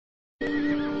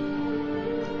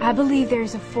I believe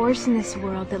there's a force in this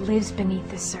world that lives beneath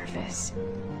the surface.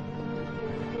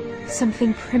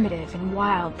 Something primitive and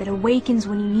wild that awakens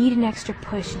when you need an extra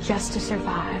push just to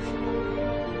survive.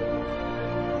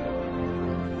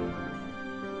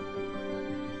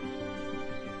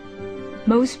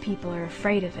 Most people are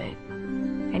afraid of it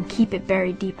and keep it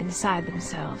buried deep inside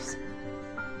themselves.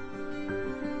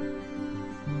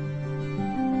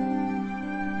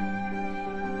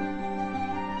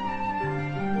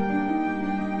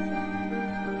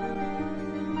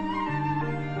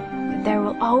 There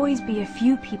will always be a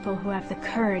few people who have the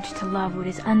courage to love what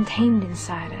is untamed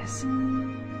inside us.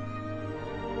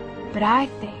 But I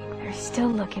think they're still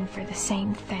looking for the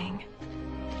same thing.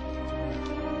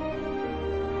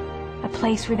 A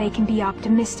place where they can be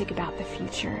optimistic about the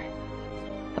future.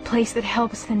 A place that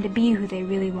helps them to be who they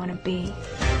really want to be.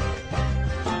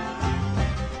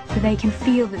 Where they can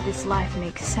feel that this life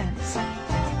makes sense.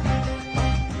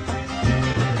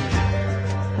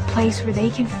 A place where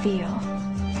they can feel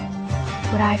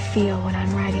what I feel when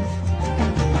I'm writing.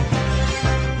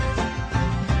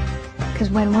 Because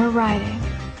when we're writing,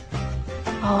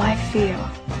 all I feel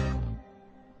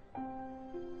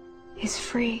is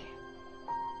free.